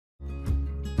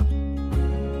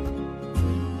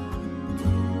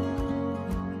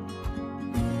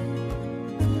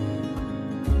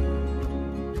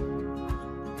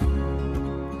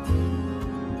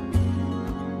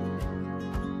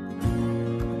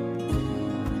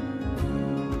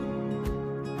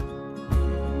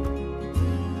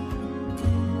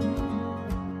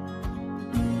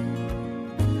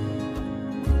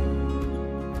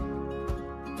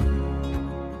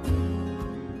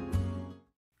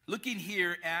Looking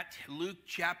here at Luke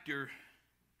chapter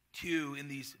 2 in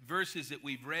these verses that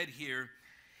we've read here,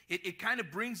 it kind of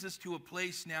brings us to a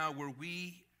place now where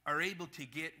we are able to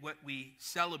get what we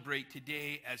celebrate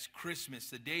today as Christmas,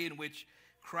 the day in which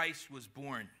Christ was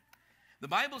born. The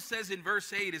Bible says in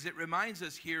verse 8, as it reminds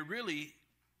us here, really,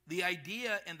 the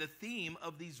idea and the theme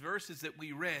of these verses that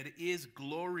we read is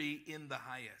glory in the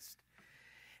highest.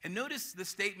 And notice the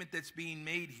statement that's being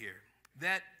made here,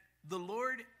 that the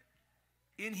Lord,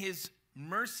 in his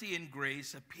mercy and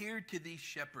grace, appeared to these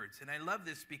shepherds. And I love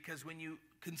this because when you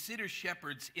consider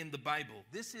shepherds in the Bible,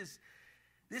 this is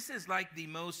like the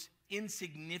most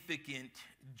insignificant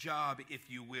job, if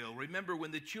you will. Remember when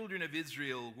the children of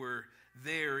Israel were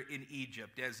there in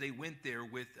Egypt, as they went there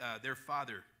with their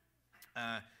father,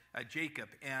 Jacob,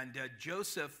 and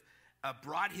Joseph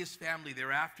brought his family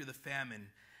there after the famine.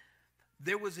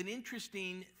 There was an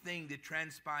interesting thing that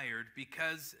transpired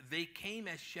because they came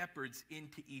as shepherds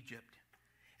into Egypt.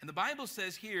 And the Bible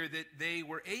says here that they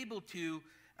were able to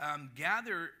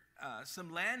gather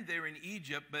some land there in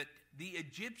Egypt, but the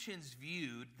Egyptians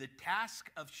viewed the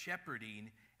task of shepherding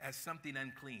as something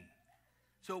unclean.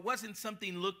 So it wasn't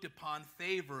something looked upon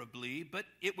favorably, but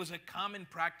it was a common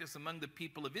practice among the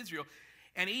people of Israel.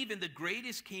 And even the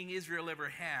greatest king Israel ever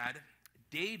had,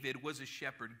 David, was a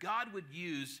shepherd. God would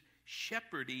use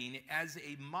shepherding as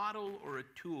a model or a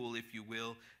tool, if you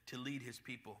will, to lead his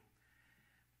people.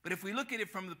 But if we look at it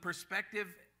from the perspective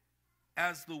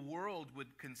as the world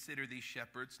would consider these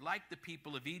shepherds, like the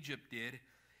people of Egypt did,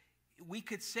 we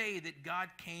could say that God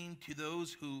came to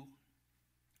those who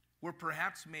were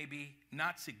perhaps maybe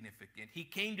not significant. He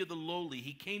came to the lowly.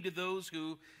 He came to those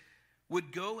who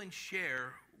would go and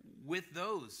share with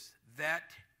those that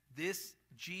this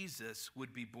Jesus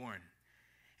would be born.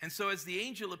 And so as the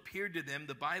angel appeared to them,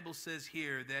 the Bible says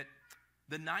here that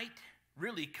the night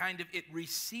really it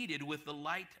receded with the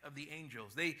light of the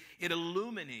angels. It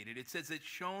illuminated. It says it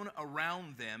shone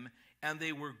around them, and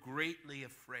they were greatly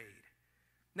afraid.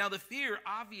 Now the fear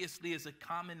obviously is a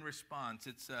common response.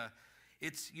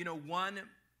 It's one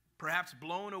perhaps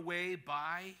blown away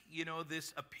by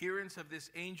this appearance of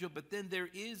this angel, but then there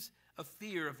is a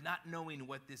fear of not knowing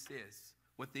what this is.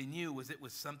 What they knew was it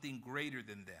was something greater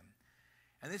than them.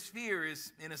 And this fear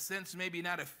is, in a sense, maybe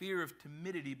not a fear of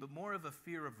timidity, but more of a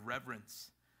fear of reverence.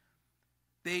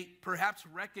 They perhaps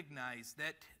recognized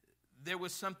that there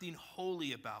was something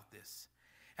holy about this.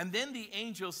 And then the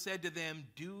angel said to them,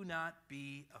 "Do not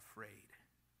be afraid."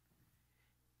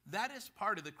 That is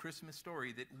part of the Christmas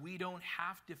story, that we don't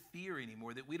have to fear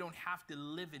anymore, that we don't have to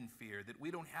live in fear, that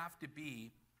we don't have to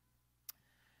be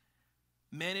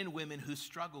men and women who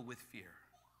struggle with fear,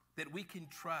 that we can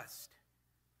trust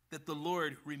that the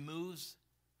Lord removes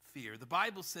fear. The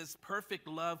Bible says perfect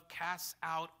love casts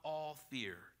out all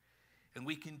fear. And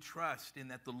we can trust in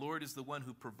that the Lord is the one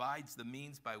who provides the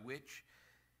means by which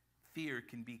fear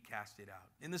can be casted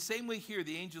out. In the same way here,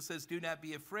 the angel says, "Do not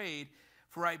be afraid,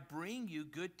 for I bring you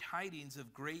good tidings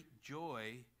of great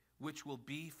joy, which will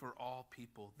be for all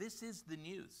people." This is the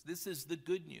news. This is the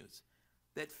good news,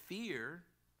 that fear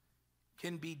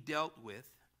can be dealt with,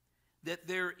 that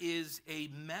there is a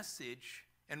message.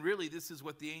 And really, this is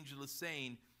what the angel is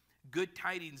saying. Good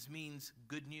tidings means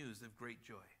good news of great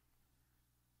joy.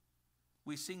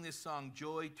 We sing this song,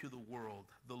 "Joy to the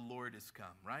world, the Lord is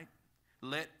come," right?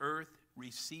 Let earth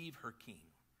receive her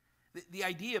king. The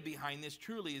idea behind this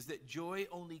truly is that joy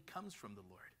only comes from the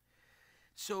Lord.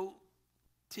 So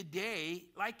today,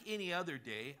 like any other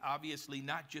day, obviously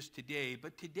not just today,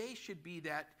 but today should be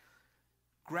that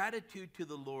gratitude to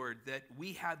the Lord that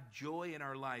we have joy in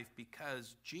our life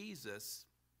because Jesus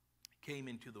came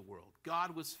into the world.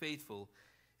 God was faithful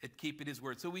at keeping his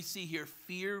word. So we see here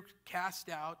fear cast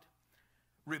out,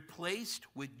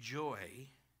 replaced with joy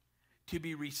to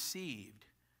be received,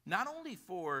 not only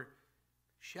for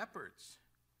shepherds,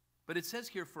 but it says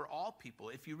here for all people.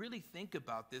 If you really think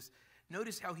about this,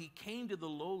 notice how he came to the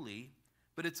lowly,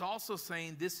 but it's also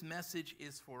saying this message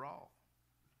is for all.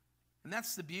 And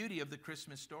that's the beauty of the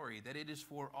Christmas story, that it is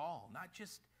for all, not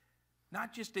just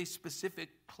a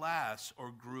specific class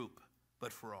or group,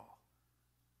 but for all.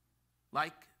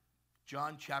 Like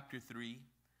John chapter 3,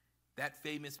 that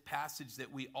famous passage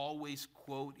that we always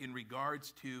quote in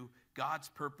regards to God's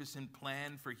purpose and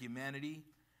plan for humanity,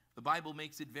 the Bible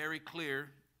makes it very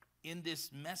clear in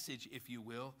this message, if you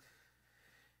will,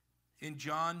 in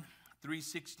John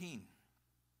 3:16.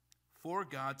 For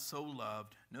God so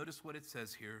loved, notice what it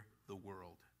says here, the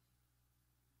world.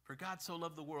 For God so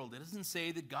loved the world. It doesn't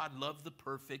say that God loved the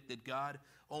perfect, that God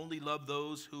only loved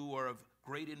those who are of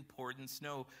great importance.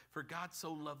 No, for God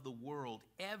so loved the world,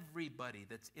 everybody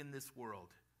that's in this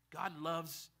world. God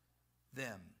loves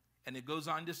them. And it goes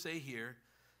on to say here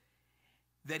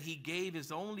that he gave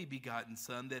his only begotten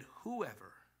Son, that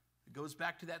whoever, it goes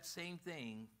back to that same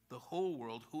thing, the whole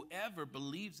world, whoever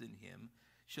believes in him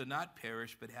shall not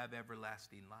perish but have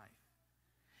everlasting life.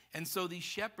 And so these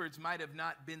shepherds might have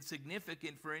not been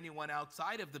significant for anyone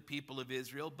outside of the people of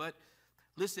Israel, but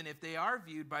listen, if they are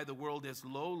viewed by the world as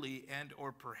lowly and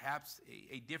or perhaps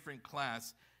a different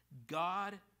class,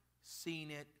 God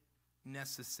seen it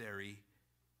necessary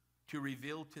to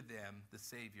reveal to them the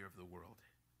Savior of the world.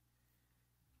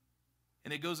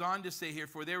 And it goes on to say here,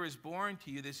 for there is born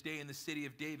to you this day in the city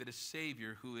of David a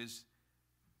Savior who is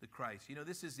the Christ. You know,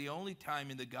 this is the only time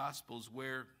in the Gospels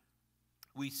where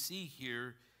we see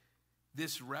here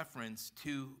this reference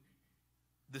to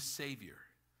the Savior.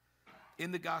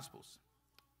 In the Gospels,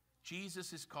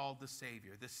 Jesus is called the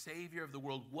Savior of the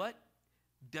world. What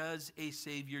does a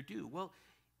Savior do? Well,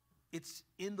 it's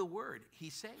in the Word. He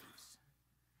saves.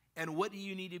 And what do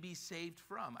you need to be saved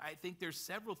from? I think there's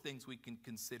several things we can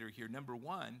consider here. Number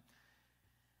one,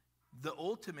 the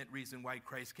ultimate reason why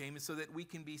Christ came is so that we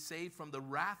can be saved from the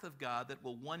wrath of God that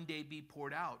will one day be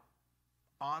poured out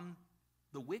on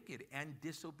the wicked and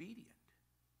disobedient.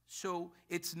 So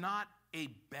it's not a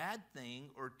bad thing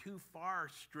or too far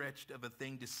stretched of a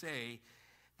thing to say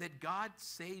that God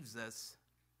saves us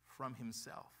from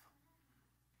himself.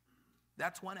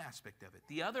 That's one aspect of it.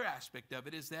 The other aspect of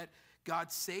it is that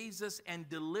God saves us and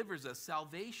delivers us.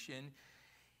 Salvation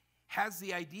has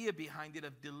the idea behind it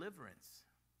of deliverance.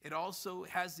 It also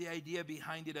has the idea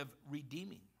behind it of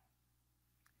redeeming.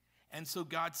 And so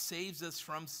God saves us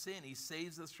from sin. He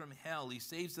saves us from hell. He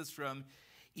saves us from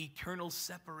eternal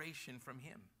separation from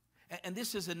him. And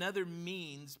this is another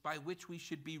means by which we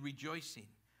should be rejoicing.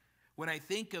 When I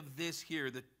think of this here,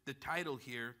 the title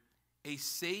here, a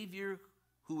Savior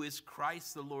who is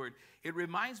Christ the Lord, it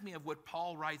reminds me of what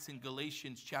Paul writes in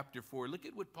Galatians chapter 4. Look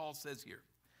at what Paul says here.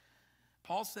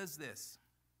 Paul says this,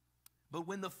 but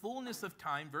when the fullness of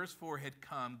time, verse 4, had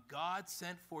come, God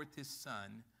sent forth his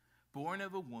Son, born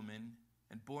of a woman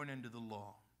and born under the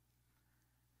law,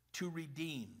 to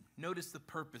redeem, notice the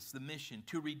purpose, the mission,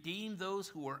 to redeem those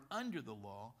who are under the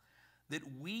law, that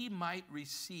we might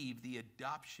receive the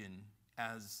adoption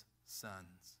as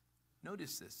sons.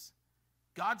 Notice this.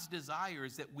 God's desire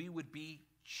is that we would be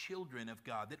children of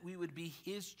God, that we would be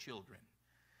his children.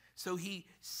 So he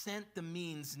sent the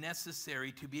means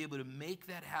necessary to be able to make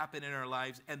that happen in our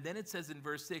lives. And then it says in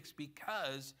verse 6,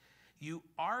 because you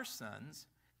are sons,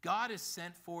 God has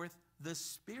sent forth the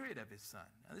Spirit of his Son.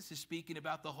 Now this is speaking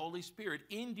about the Holy Spirit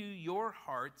into your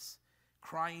hearts,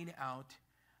 crying out,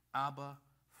 Abba,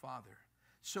 Father.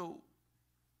 So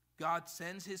God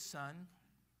sends his Son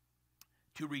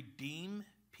to redeem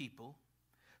people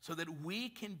so that we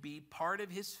can be part of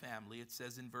his family, it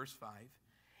says in verse 5.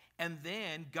 And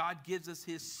then God gives us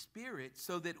his Spirit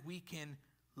so that we can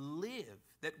live,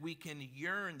 that we can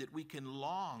yearn, that we can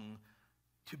long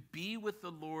to be with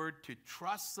the Lord, to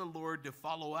trust the Lord, to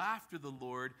follow after the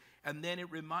Lord. And then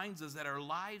it reminds us that our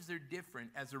lives are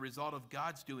different as a result of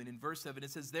God's doing. In verse 7,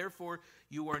 it says, therefore,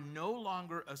 you are no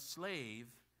longer a slave,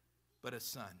 but a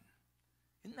son.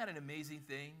 Isn't that an amazing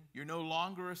thing? You're no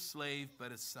longer a slave,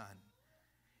 but a son.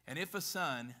 And if a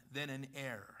son, then an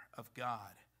heir of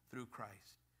God through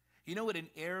Christ. You know what an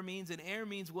heir means? An heir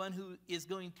means one who is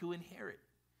going to inherit.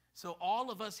 So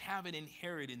all of us have an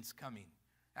inheritance coming.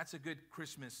 That's a good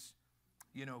Christmas,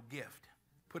 gift.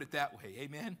 Put it that way,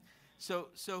 amen? So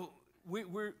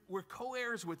we're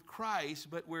co-heirs with Christ,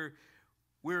 but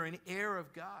we're an heir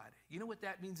of God. You know what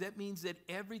that means? That means that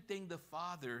everything the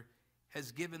Father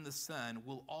has given the Son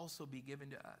will also be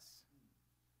given to us.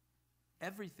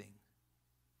 Everything.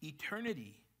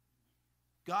 Eternity.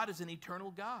 God is an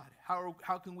eternal God.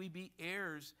 How can we be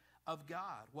heirs of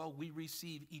God? Well, we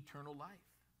receive eternal life.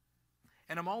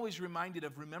 And I'm always reminded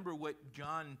of, remember what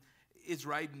John is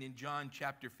writing in John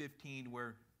chapter 15,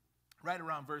 where right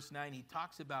around verse 9, he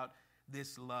talks about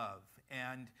this love.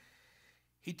 And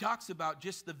he talks about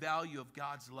just the value of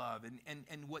God's love.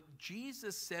 And what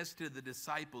Jesus says to the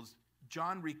disciples,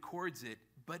 John records it,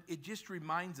 but it just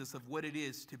reminds us of what it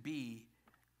is to be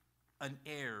an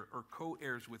heir or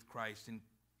co-heirs with Christ and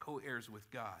co-heirs with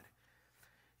God.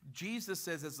 Jesus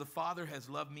says, as the Father has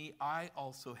loved me, I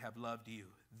also have loved you.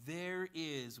 There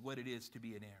is what it is to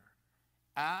be an heir.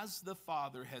 As the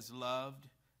Father has loved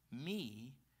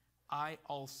me, I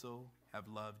also have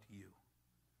loved you.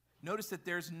 Notice that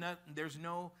there's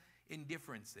no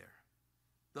indifference there.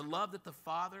 The love that the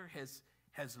Father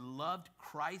has loved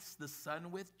Christ the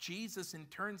Son with, Jesus in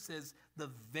turn says the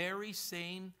very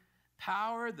same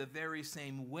power, the very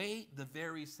same weight, the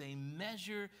very same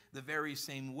measure, the very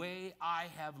same way I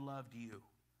have loved you.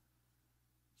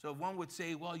 So if one would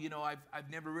say, well, I've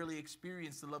never really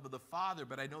experienced the love of the Father,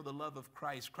 but I know the love of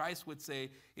Christ. Christ would say,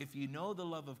 if you know the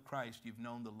love of Christ, you've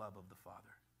known the love of the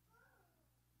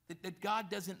Father. That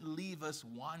God doesn't leave us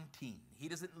wanting. He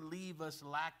doesn't leave us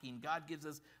lacking. God gives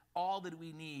us all that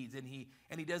we need, and he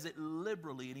does it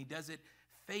liberally, and he does it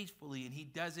faithfully, and he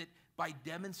does it by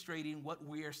demonstrating what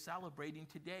we are celebrating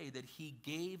today, that he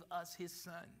gave us his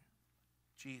Son,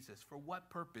 Jesus. For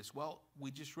what purpose? Well, we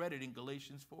just read it in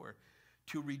Galatians 4.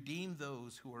 To redeem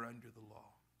those who are under the law.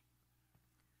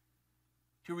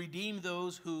 To redeem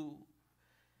those who,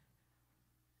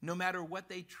 no matter what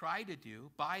they try to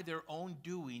do, by their own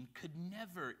doing, could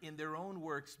never in their own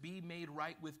works be made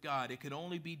right with God. It could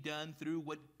only be done through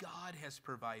what God has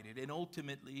provided. And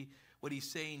ultimately, what he's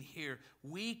saying here,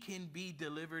 we can be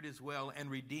delivered as well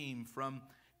and redeemed from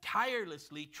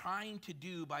tirelessly trying to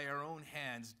do by our own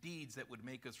hands deeds that would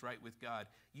make us right with God.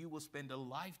 You will spend a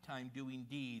lifetime doing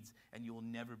deeds and you will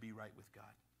never be right with God.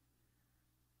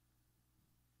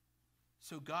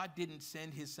 So God didn't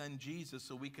send his Son Jesus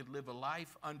so we could live a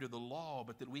life under the law,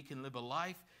 but that we can live a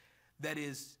life that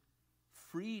is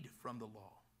freed from the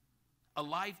law. A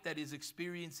life that is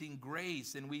experiencing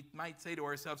grace. And we might say to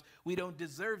ourselves, we don't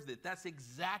deserve it. That's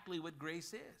exactly what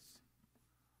grace is.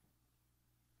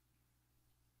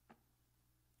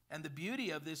 And the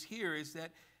beauty of this here is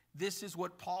that this is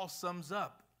what Paul sums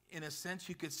up. In a sense,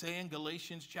 you could say in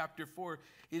Galatians chapter 4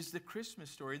 is the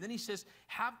Christmas story. Then he says,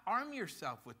 arm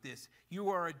yourself with this. You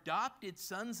are adopted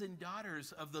sons and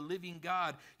daughters of the living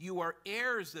God. You are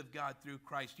heirs of God through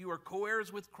Christ. You are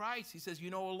co-heirs with Christ. He says,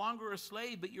 you're no longer a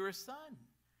slave, but you're a son.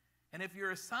 And if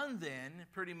you're a son then,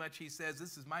 pretty much he says,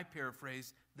 this is my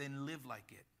paraphrase, then live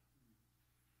like it.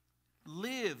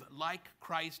 Live like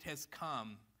Christ has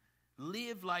come.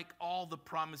 Live like all the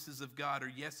promises of God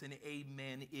are yes and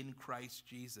amen in Christ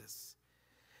Jesus.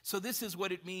 So this is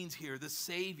what it means here, the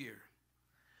Savior,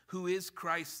 who is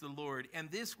Christ the Lord.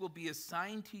 And this will be a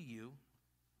sign to you.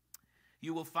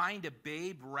 You will find a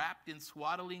babe wrapped in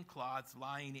swaddling cloths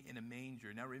lying in a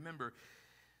manger. Now remember,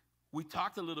 we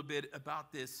talked a little bit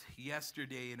about this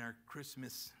yesterday in our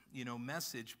Christmas,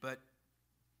 message, but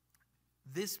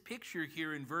this picture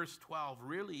here in verse 12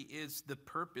 really is the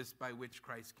purpose by which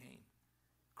Christ came.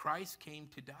 Christ came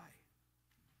to die.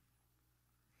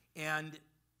 And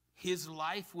his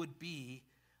life would be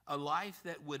a life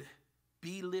that would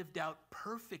be lived out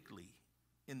perfectly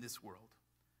in this world.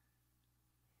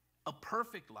 A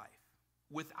perfect life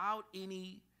without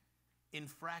any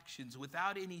infractions,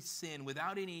 without any sin,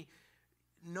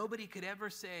 nobody could ever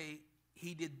say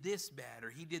he did this bad or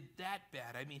he did that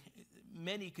bad. I mean,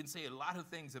 many can say a lot of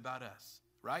things about us,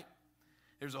 right?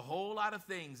 There's a whole lot of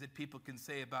things that people can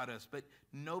say about us, but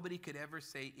nobody could ever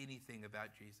say anything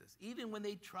about Jesus. Even when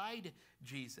they tried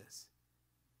Jesus,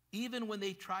 even when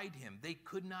they tried him, they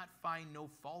could not find no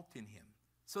fault in him.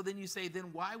 So then you say,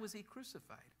 then why was he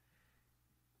crucified?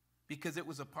 Because it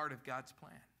was a part of God's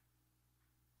plan.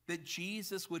 That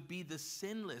Jesus would be the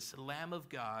sinless Lamb of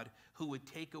God who would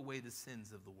take away the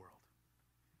sins of the world.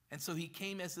 And so he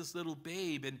came as this little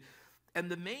babe, and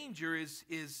the manger is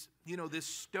this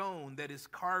stone that is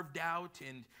carved out,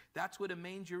 and that's what a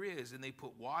manger is. And they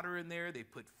put water in there, they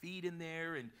put feed in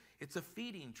there, and it's a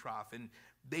feeding trough. And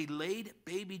they laid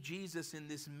baby Jesus in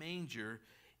this manger,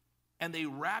 and they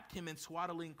wrapped him in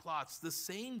swaddling cloths, the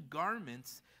same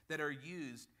garments that are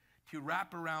used to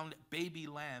wrap around baby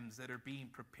lambs that are being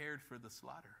prepared for the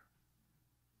slaughter,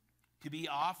 to be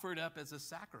offered up as a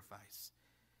sacrifice.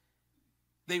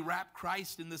 They wrap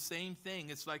Christ in the same thing.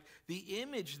 It's like the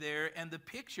image there and the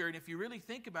picture, and if you really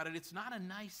think about it, it's not a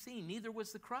nice scene. Neither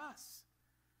was the cross.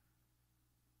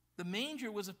 The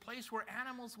manger was a place where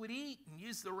animals would eat and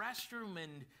use the restroom,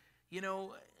 and,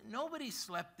 nobody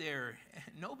slept there.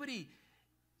 Nobody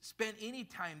spent any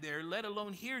time there, let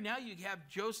alone here. Now you have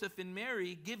Joseph and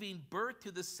Mary giving birth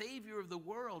to the Savior of the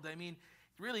world. I mean,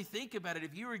 really think about it.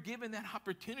 If you were given that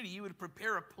opportunity, you would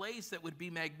prepare a place that would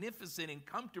be magnificent and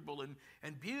comfortable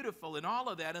and beautiful and all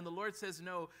of that. And the Lord says,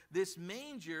 no, this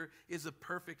manger is a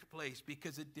perfect place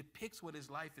because it depicts what his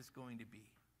life is going to be.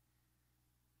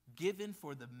 Given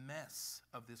for the mess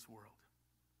of this world.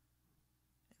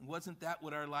 And wasn't that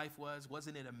what our life was?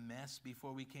 Wasn't it a mess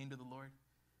before we came to the Lord?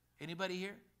 Anybody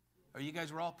here? Or you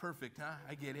guys were all perfect, huh?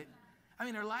 I get it. I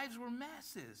mean, our lives were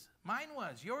messes. Mine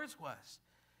was. Yours was.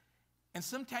 And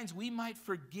sometimes we might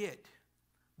forget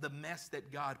the mess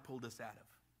that God pulled us out of.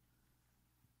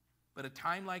 But a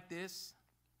time like this,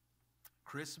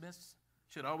 Christmas,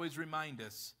 should always remind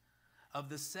us of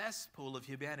the cesspool of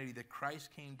humanity that Christ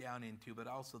came down into, but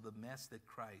also the mess that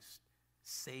Christ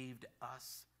saved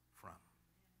us from.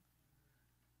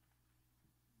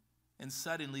 And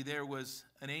suddenly there was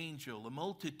an angel, a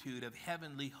multitude of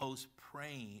heavenly hosts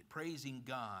praising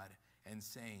God and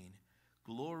saying,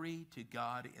 "Glory to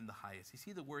God in the highest." You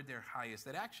see the word there, highest,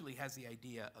 that actually has the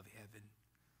idea of heaven.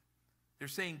 They're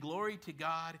saying, "Glory to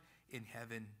God in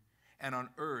heaven, and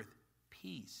on earth,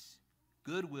 peace,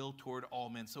 goodwill toward all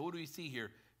men." So what do we see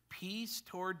here? Peace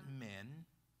toward men,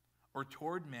 or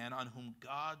toward men on whom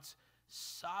God's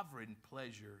sovereign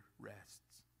pleasure rests.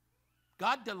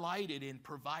 God delighted in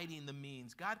providing the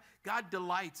means. God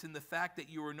delights in the fact that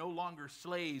you are no longer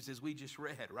slaves, as we just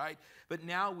read, right? But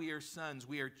now we are sons.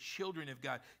 We are children of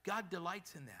God. God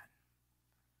delights in that.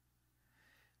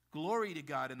 Glory to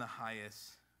God in the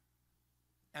highest,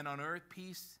 and on earth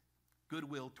peace,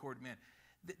 goodwill toward men.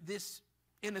 This,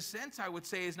 in a sense, I would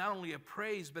say, is not only a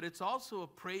praise, but it's also a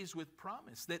praise with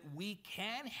promise, that we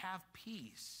can have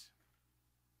peace.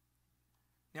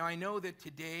 Now, I know that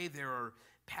today there are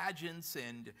pageants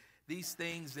and these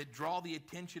things that draw the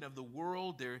attention of the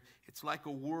world. It's like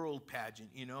a world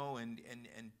pageant,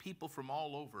 and people from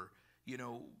all over,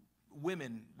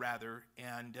 women rather,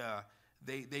 and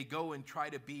they go and try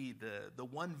to be the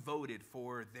one voted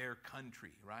for their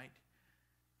country, right?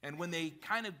 And when they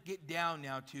kind of get down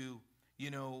now to,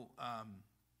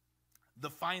 the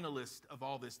finalist of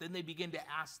all this, then they begin to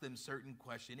ask them certain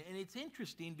questions. And it's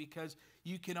interesting because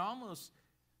you can almost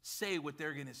say what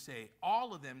they're going to say.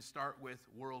 All of them start with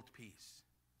world peace.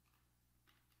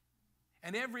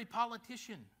 And every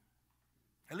politician,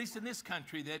 at least in this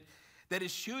country, that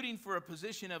is shooting for a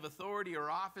position of authority or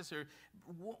office, or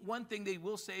one thing they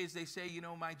will say is they say,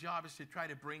 my job is to try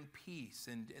to bring peace,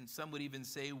 and some would even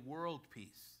say world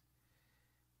peace.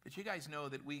 But you guys know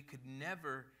that we could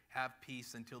never have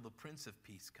peace until the Prince of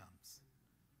Peace comes.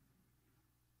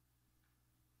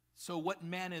 So what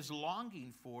man is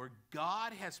longing for,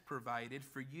 God has provided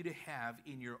for you to have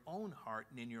in your own heart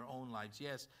and in your own lives.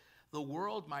 Yes, the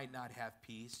world might not have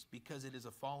peace because it is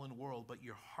a fallen world, but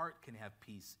your heart can have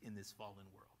peace in this fallen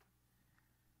world.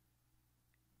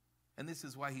 And this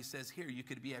is why he says here, you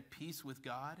could be at peace with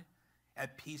God,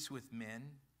 at peace with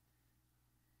men.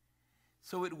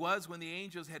 So it was when the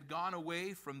angels had gone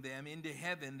away from them into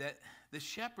heaven that the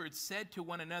shepherds said to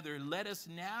one another, "Let us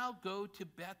now go to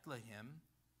Bethlehem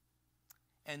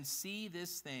and see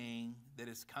this thing that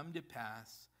has come to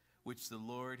pass, which the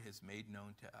Lord has made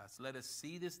known to us." Let us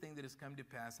see this thing that has come to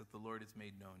pass that the Lord has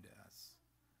made known to us.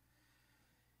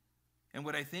 And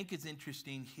what I think is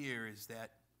interesting here is that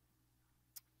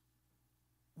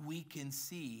we can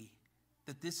see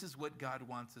that this is what God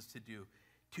wants us to do.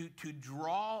 To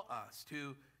draw us,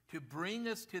 to bring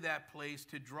us to that place,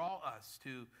 to draw us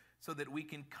so that we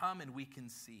can come and we can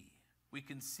see. We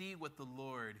can see what the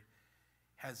Lord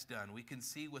has done. We can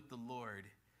see what the Lord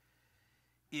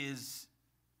is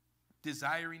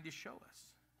desiring to show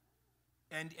us.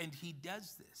 And he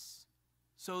does this.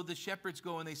 So the shepherds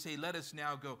go and they say, "Let us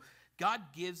now go."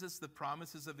 God gives us the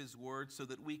promises of his word so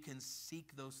that we can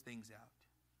seek those things out.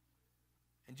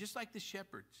 And just like the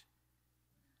shepherds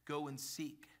go and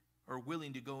seek, or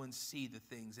willing to go and see the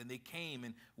things, and they came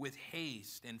and with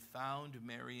haste and found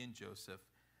Mary and Joseph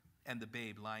and the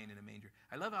babe lying in a manger.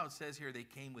 I love how it says here they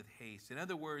came with haste. In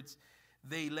other words,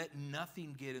 they let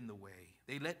nothing get in the way.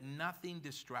 They let nothing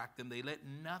distract them. They let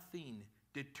nothing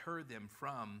deter them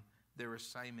from their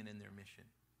assignment and their mission.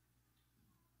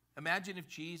 Imagine if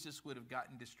Jesus would have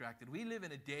gotten distracted. We live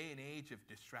in a day and age of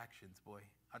distractions, boy,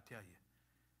 I'll tell you.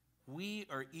 We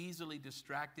are easily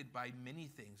distracted by many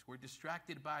things. We're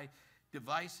distracted by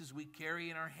devices we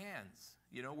carry in our hands.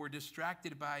 We're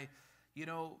distracted by,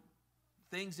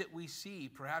 things that we see,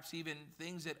 perhaps even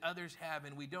things that others have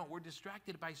and we don't. We're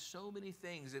distracted by so many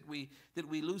things that we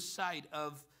lose sight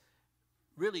of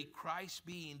really Christ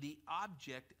being the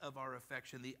object of our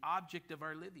affection, the object of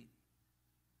our living.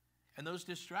 And those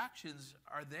distractions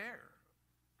are there,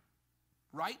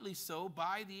 rightly so,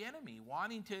 by the enemy,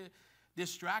 wanting to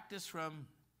distract us from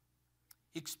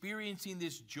experiencing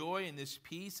this joy and this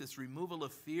peace, this removal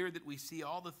of fear that we see,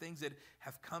 all the things that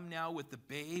have come now with the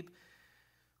babe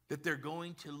that they're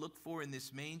going to look for in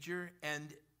this manger.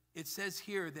 And it says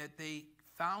here that they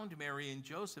found Mary and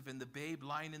Joseph and the babe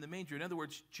lying in the manger. In other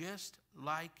words, just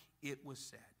like it was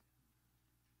said.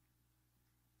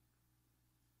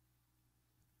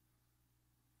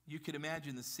 You could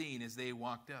imagine the scene as they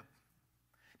walked up.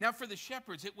 Now, for the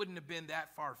shepherds, it wouldn't have been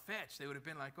that far-fetched. They would have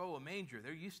been like, oh, a manger.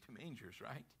 They're used to mangers,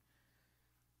 right?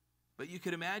 But you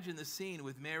could imagine the scene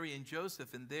with Mary and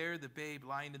Joseph, and there the babe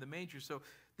lying in the manger. So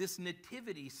this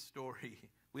nativity story,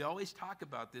 we always talk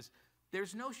about this.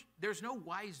 There's no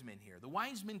wise men here. The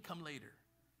wise men come later,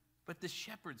 but the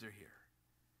shepherds are here.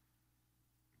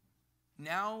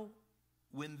 Now,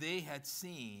 when they had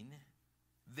seen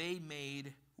they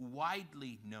made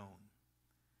widely known.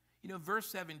 You know, verse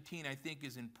 17 I think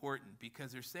is important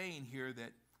because they're saying here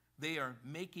that they are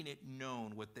making it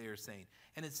known what they are saying.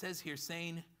 And it says here,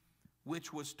 saying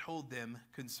which was told them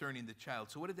concerning the child.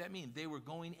 So what did that mean? They were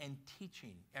going and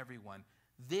teaching everyone.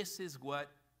 This is what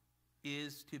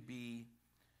is to be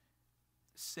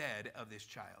said of this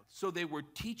child. So they were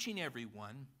teaching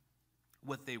everyone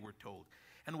what they were told.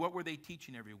 And what were they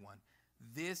teaching everyone?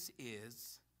 This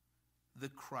is the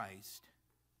Christ,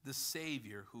 the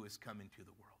Savior who has come into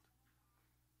the world.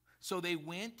 So they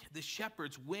went, the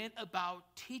shepherds went about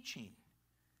teaching.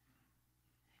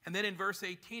 And then in verse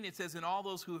 18 it says, and all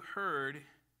those who heard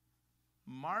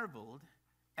marveled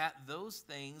at those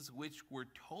things which were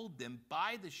told them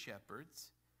by the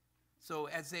shepherds. So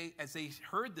as they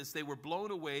heard this, they were blown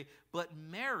away. But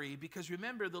Mary, because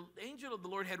remember, the angel of the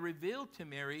Lord had revealed to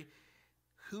Mary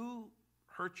who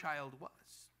her child was.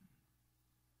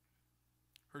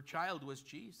 Her child was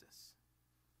Jesus.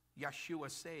 Yeshua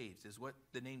saves is what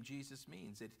the name Jesus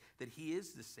means, that he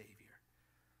is the Savior.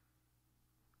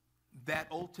 That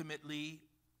ultimately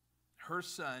her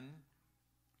son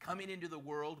coming into the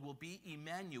world will be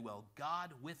Emmanuel,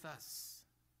 God with us.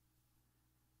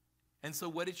 And so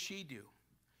what did she do?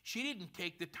 She didn't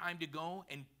take the time to go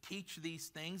and teach these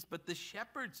things, but the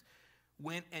shepherds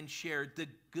went and shared the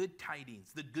good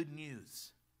tidings, the good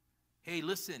news. Hey,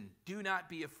 listen, do not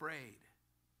be afraid.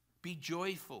 Be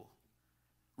joyful.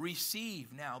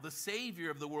 Receive now. The Savior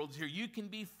of the world is here. You can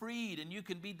be freed, and you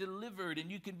can be delivered,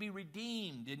 and you can be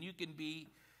redeemed, and you can be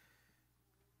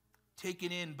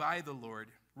taken in by the Lord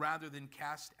rather than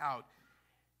cast out.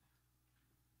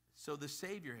 So the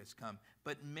Savior has come.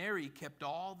 But Mary kept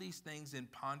all these things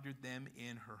and pondered them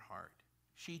in her heart.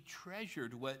 She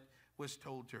treasured what was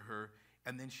told to her,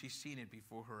 and then she's seen it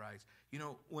before her eyes. You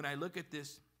know, when I look at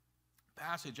this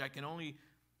passage, I can only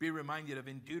be reminded of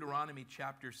in Deuteronomy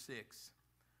chapter 6,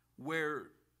 where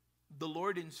the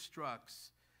Lord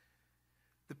instructs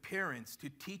the parents to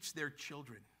teach their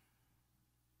children.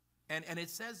 And it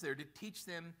says there to teach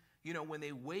them, you know, when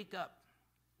they wake up,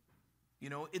 you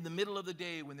know, in the middle of the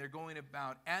day when they're going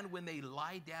about, and when they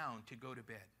lie down to go to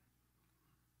bed.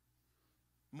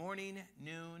 Morning,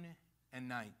 noon, and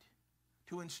night.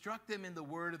 To instruct them in the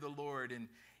word of the Lord and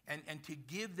to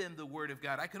give them the word of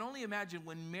God. I can only imagine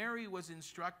when Mary was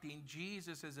instructing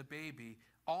Jesus as a baby,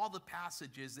 all the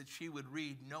passages that she would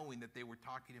read knowing that they were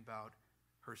talking about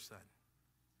her son.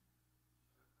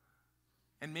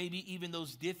 And maybe even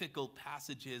those difficult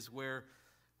passages where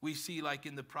we see, like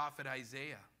in the prophet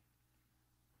Isaiah,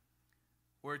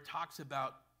 where it talks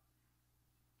about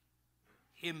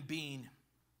him being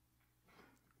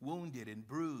wounded and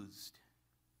bruised,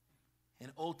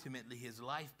 and ultimately his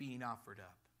life being offered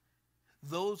up.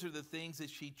 Those are the things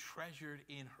that she treasured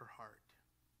in her heart.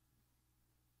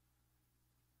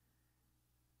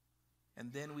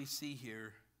 And then we see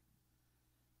here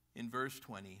in verse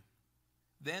 20,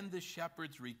 then the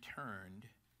shepherds returned,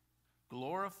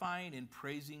 glorifying and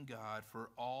praising God for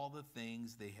all the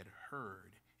things they had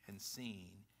heard and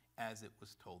seen as it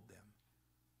was told them.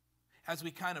 As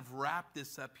we kind of wrap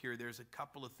this up here, there's a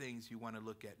couple of things you want to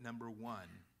look at. Number one,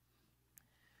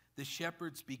 the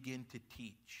shepherds begin to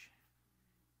teach.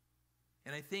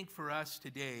 And I think for us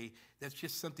today, that's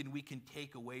just something we can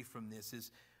take away from this,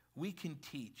 is we can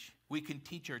teach. We can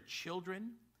teach our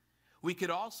children. We could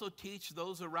also teach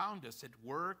those around us at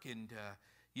work and,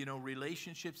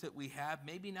 relationships that we have.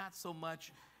 Maybe not so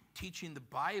much teaching the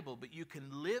Bible, but you can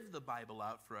live the Bible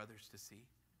out for others to see.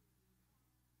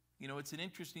 You know, it's an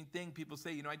interesting thing. People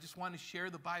say, I just want to share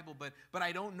the Bible, but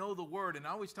I don't know the word. And I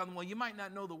always tell them, well, you might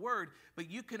not know the word, but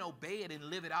you can obey it and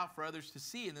live it out for others to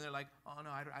see. And then they're like, oh,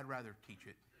 no, I'd rather teach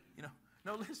it.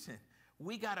 No, listen,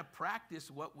 we got to practice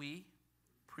what we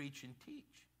preach and teach.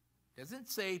 Doesn't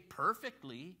say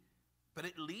perfectly, but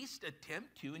at least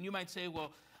attempt to. And you might say,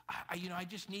 well, I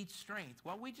just need strength.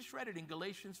 Well, we just read it in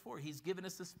Galatians 4. He's given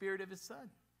us the Spirit of His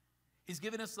Son. He's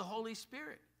given us the Holy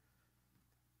Spirit.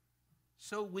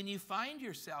 So when you find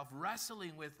yourself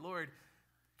wrestling with, Lord,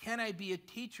 can I be a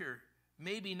teacher?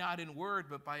 Maybe not in word,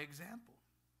 but by example.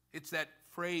 It's that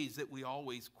phrase that we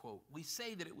always quote. We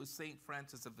say that it was St.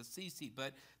 Francis of Assisi,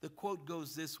 but the quote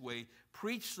goes this way: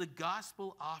 preach the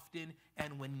gospel often,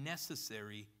 and when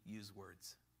necessary, use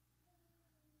words.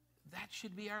 That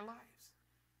should be our lives.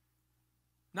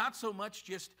 Not so much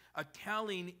just a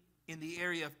telling in the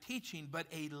area of teaching, but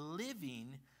a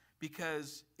living,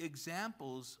 because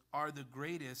examples are the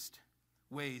greatest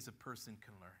ways a person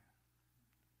can learn.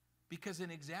 Because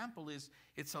an example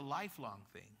it's a lifelong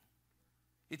thing.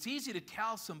 It's easy to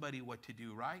tell somebody what to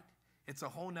do, right? It's a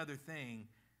whole nother thing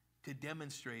to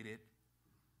demonstrate it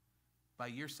by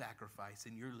your sacrifice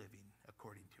and your living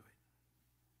according to it.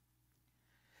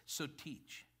 So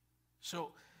teach.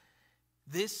 So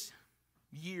this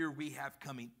year we have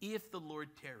coming, if the Lord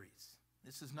tarries,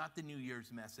 this is not the New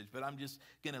Year's message, but I'm just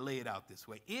going to lay it out this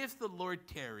way. If the Lord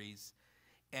tarries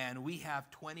and we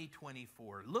have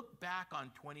 2024, look back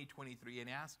on 2023 and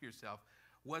ask yourself,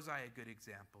 was I a good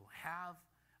example? Have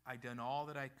I done all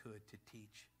that I could to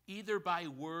teach, either by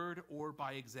word or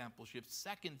by exampleship?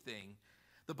 Second thing,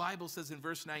 the Bible says in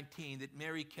verse 19 that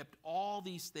Mary kept all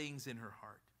these things in her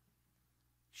heart.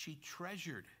 She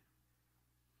treasured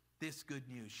this good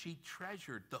news. She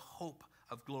treasured the hope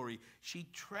of glory. She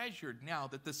treasured now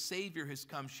that the Savior has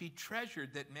come. She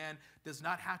treasured that man does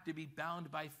not have to be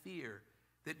bound by fear,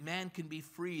 that man can be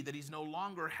free, that he's no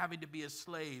longer having to be a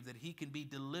slave, that he can be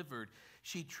delivered.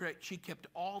 She kept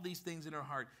all these things in her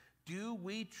heart. Do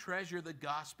we treasure the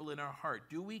gospel in our heart?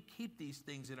 Do we keep these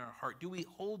things in our heart? Do we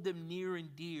hold them near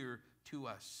and dear to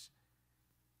us?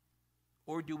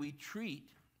 Or do we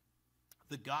treat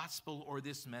the gospel or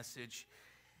this message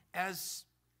as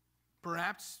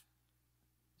perhaps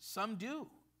some do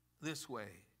this way,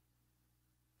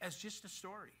 as just a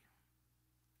story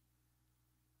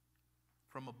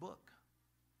from a book?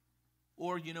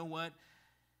 Or, you know what,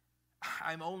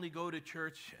 I'm only go to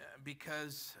church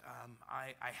because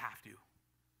I have to,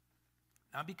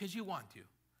 not because you want to.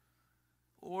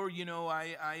 Or, you know,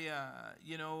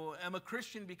 I'm a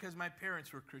Christian because my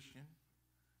parents were Christian.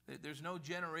 There's no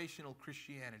generational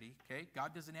Christianity, okay?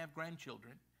 God doesn't have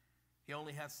grandchildren. He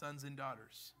only has sons and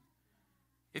daughters.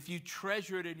 If you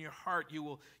treasure it in your heart, you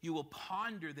will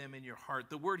ponder them in your heart.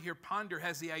 The word here, ponder,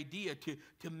 has the idea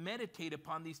to meditate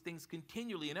upon these things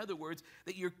continually. In other words,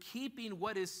 that you're keeping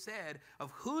what is said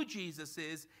of who Jesus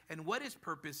is and what his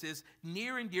purpose is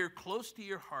near and dear, close to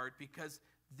your heart, because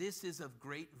this is of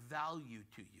great value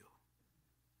to you.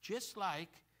 Just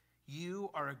like you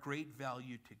are a great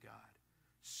value to God.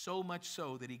 So much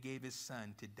so that he gave his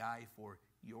son to die for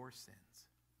your sins.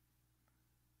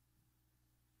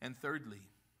 And thirdly,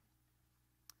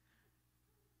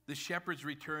 the shepherds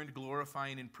returned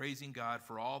glorifying and praising God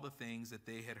for all the things that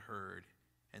they had heard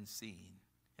and seen,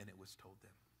 and it was told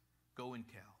them. Go and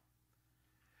tell.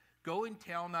 Go and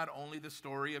tell not only the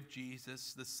story of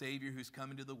Jesus, the Savior who's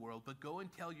come into the world, but go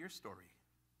and tell your story.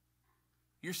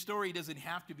 Your story doesn't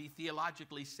have to be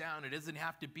theologically sound. It doesn't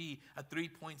have to be a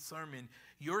 3-point sermon.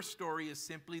 Your story is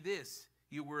simply this.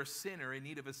 You were a sinner in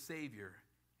need of a Savior,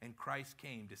 and Christ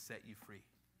came to set you free.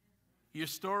 Your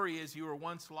story is you were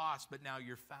once lost, but now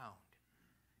you're found.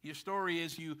 Your story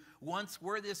is you once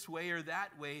were this way or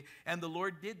that way, and the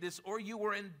Lord did this, or you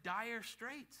were in dire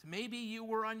straits. Maybe you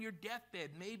were on your deathbed.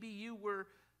 Maybe you were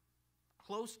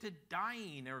close to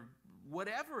dying or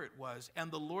whatever it was, and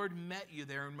the Lord met you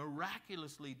there and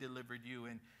miraculously delivered you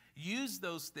and used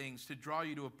those things to draw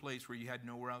you to a place where you had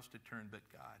nowhere else to turn but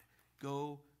God.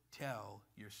 Go tell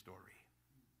your story.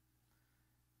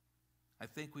 I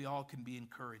think we all can be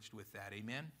encouraged with that,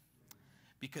 amen?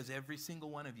 Because every single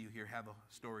one of you here have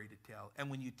a story to tell. And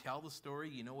when you tell the story,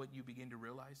 you know what you begin to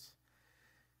realize?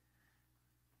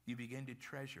 You begin to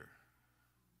treasure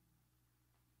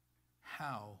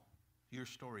how your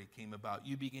story came about.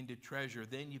 You begin to treasure,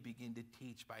 then you begin to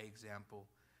teach by example,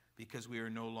 because we are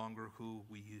no longer who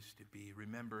we used to be.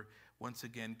 Remember, once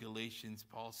again, Galatians,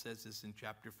 Paul says this in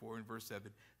chapter 4 and verse 7,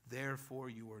 therefore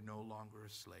you are no longer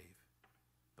a slave,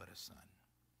 but a son.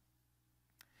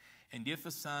 And if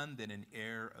a son, then an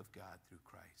heir of God through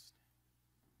Christ.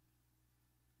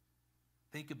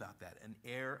 Think about that, an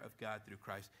heir of God through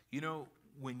Christ. You know,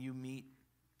 when you meet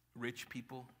rich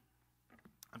people,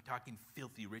 I'm talking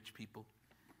filthy rich people,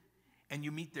 and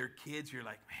you meet their kids, you're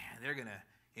like, man, they're going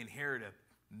to inherit a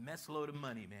mess load of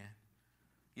money, man.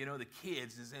 You know, the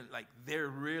kids, they're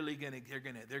really going to,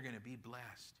 they're going to be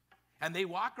blessed. And they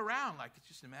walk around like it's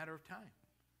just a matter of time.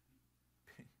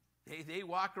 They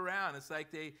walk around. It's like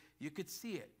you could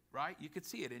see it, right? You could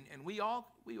see it. And we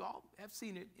all have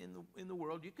seen it in the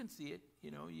world. You can see it.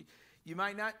 You know, you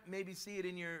might not maybe see it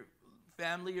in your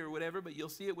family or whatever, but you'll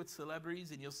see it with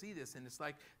celebrities, and you'll see this. And it's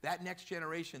like that next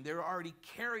generation, they're already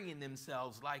carrying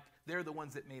themselves like they're the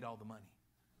ones that made all the money.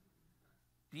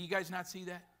 Do you guys not see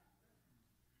that?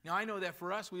 Now, I know that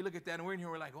for us, we look at that and we're in here,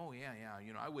 we're like, oh, yeah,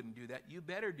 you know, I wouldn't do that. You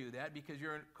better do that because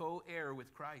you're a co-heir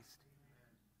with Christ.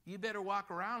 You better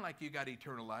walk around like you got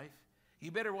eternal life.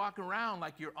 You better walk around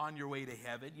like you're on your way to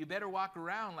heaven. You better walk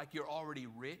around like you're already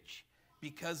rich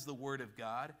because the Word of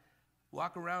God.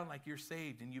 Walk around like you're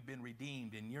saved and you've been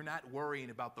redeemed and you're not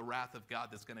worrying about the wrath of God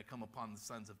that's going to come upon the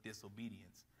sons of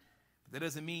disobedience. But that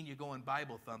doesn't mean you go and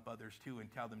Bible thump others too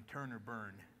and tell them turn or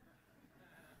burn.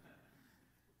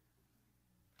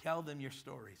 Tell them your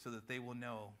story so that they will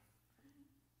know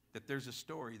that there's a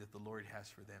story that the Lord has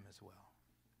for them as well.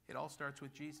 It all starts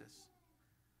with Jesus.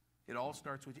 It all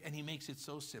starts with, and he makes it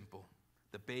so simple,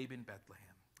 the babe in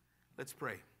Bethlehem. Let's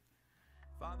pray.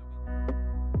 Father,